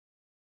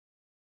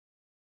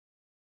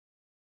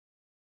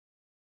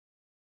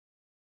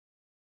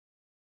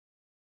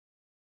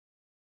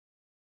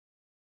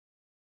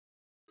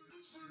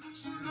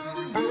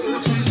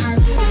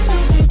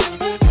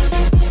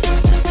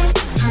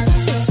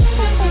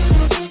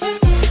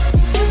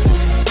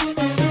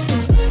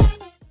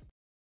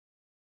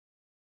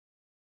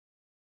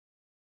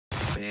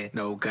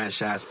No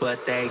gunshots,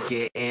 but they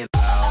getting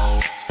low,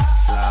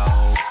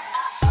 low,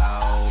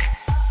 low,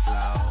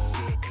 low,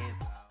 getting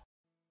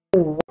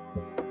low.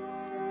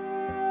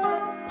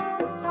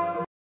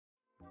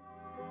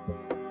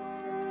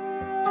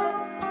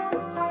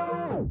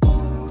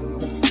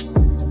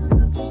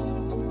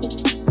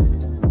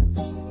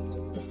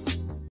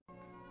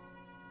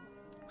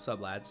 What's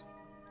up, lads?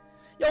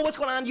 Yo, what's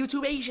going on,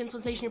 YouTube? Asian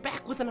Sensation, you're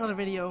back with another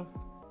video.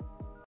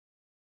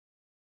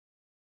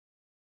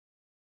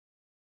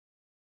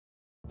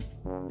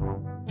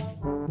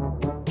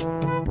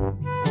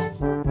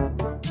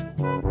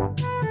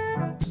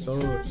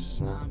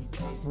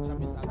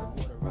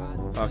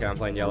 Okay, I'm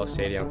playing Yellow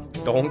Stadium.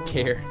 Don't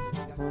care.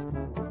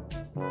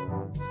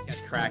 He's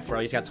got crack, bro.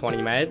 He's got 20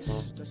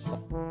 meds.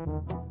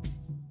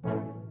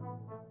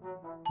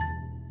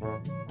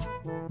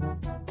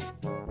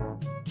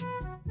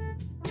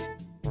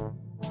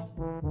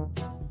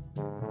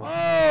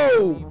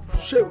 Oh!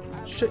 Shit.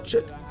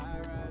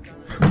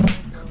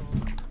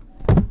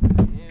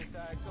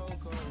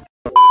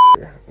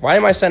 Why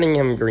am I sending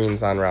him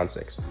greens on round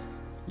 6?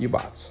 You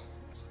bots.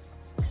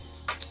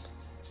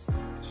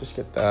 Let's just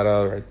get that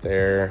out right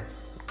there.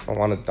 I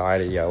want to die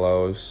to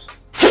yellows.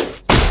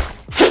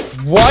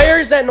 Where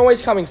is that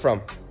noise coming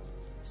from?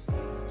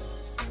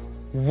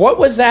 What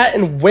was that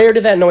and where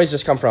did that noise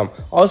just come from?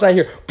 All of a sudden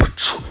I hear...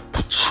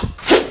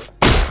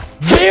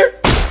 Where?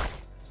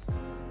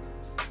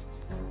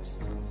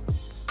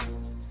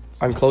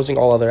 I'm closing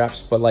all other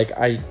apps, but like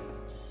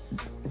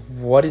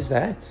what is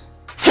that?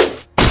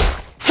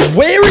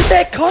 Where is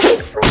that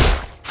coming from?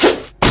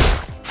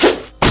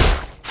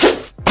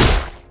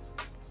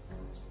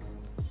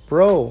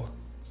 Bro,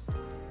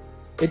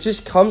 it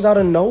just comes out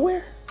of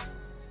nowhere?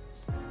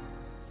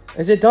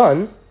 Is it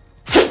done?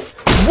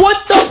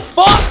 What the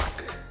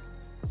fuck?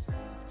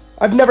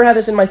 I've never had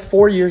this in my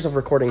 4 years of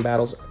recording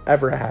battles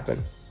ever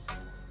happen.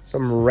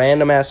 Some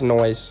random ass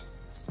noise.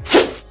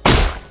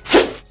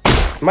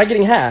 Am I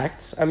getting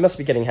hacked? I must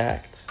be getting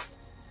hacked.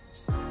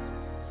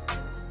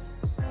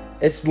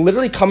 It's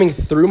literally coming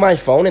through my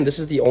phone and this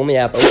is the only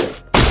app open.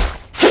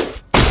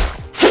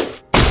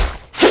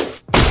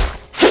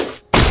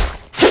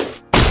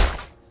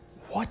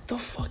 What the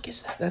fuck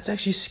is that? That's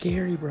actually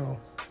scary, bro.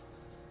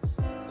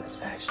 That's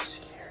actually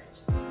scary.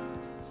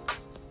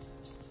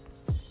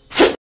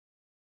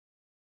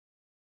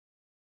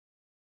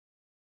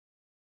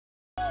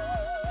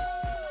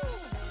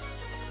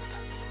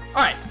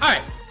 Alright.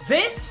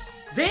 This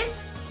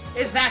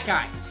is that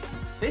guy.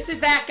 This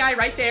is that guy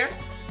right there.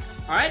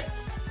 Alright?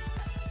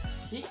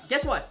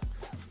 Guess what?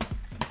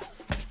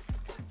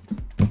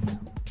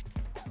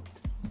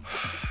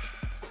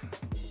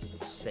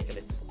 Sick of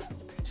it.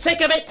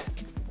 Sick of it!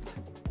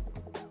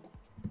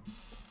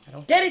 I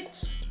don't get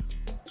it!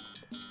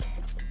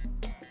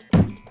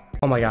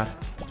 Oh my god.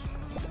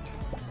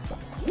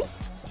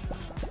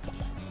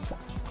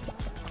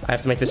 I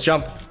have to make this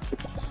jump.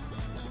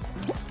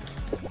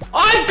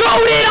 I'm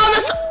going in on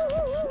this!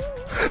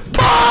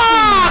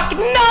 Fuck!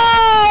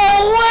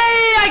 No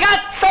way! I got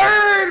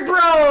third,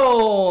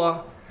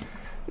 bro!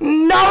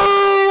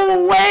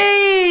 No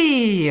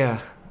way!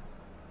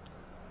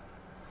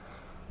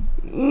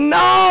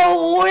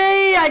 No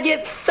way! I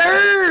get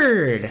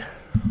third!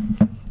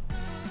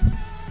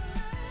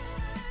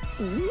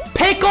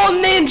 Pickle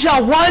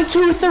Ninja 1,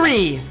 2,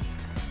 3.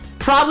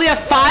 Probably a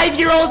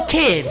 5-year-old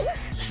kid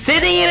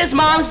sitting in his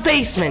mom's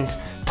basement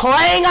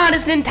playing on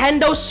his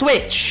Nintendo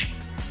Switch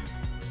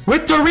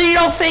with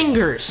Dorito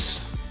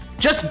fingers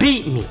just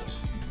beat me.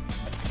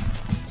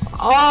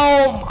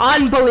 Oh,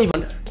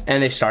 unbelievable.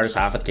 And they start us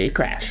off with Gate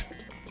Crash.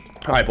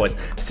 Alright, boys.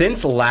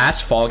 Since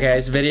last Fall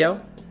Guys video,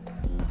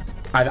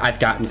 I've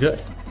gotten good.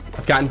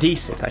 I've gotten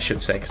decent, I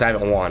should say, because I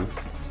haven't won.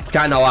 I've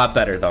gotten a lot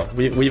better, though.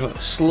 We've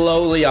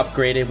slowly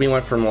upgraded. We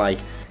went from, like,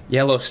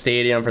 Yellow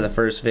Stadium for the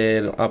first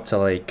vid up to,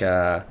 like,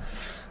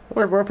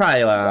 we're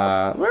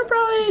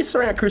probably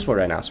starting at Crucible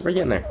right now, so we're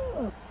getting there.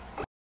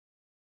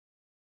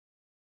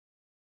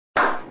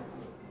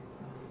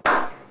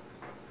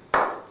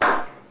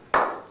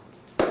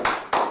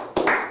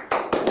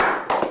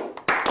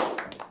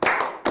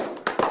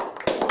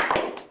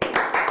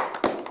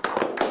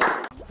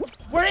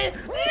 We're in.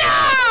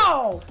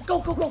 No!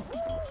 Go.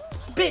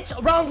 Bitch,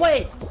 wrong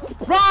way.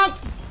 Wrong.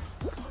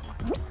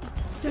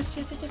 Yes.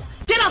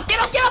 Get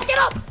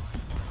up.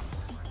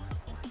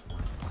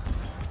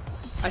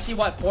 I see,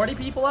 what, 40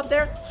 people up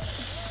there?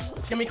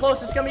 It's gonna be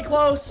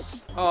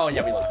close. Oh,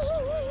 yeah, we lost.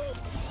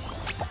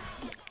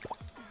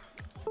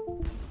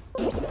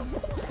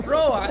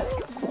 Bro,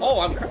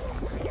 I'm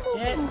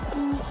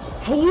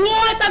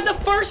what? I'm the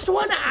first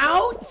one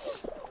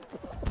out?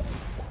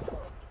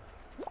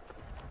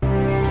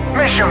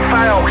 Mission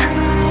failed.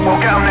 We'll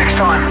get them next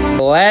time.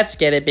 Let's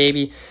get it,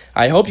 baby.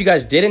 I hope you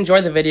guys did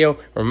enjoy the video.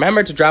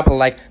 Remember to drop a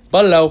like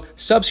below,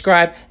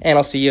 subscribe, and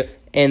I'll see you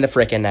in the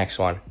frickin' next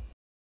one.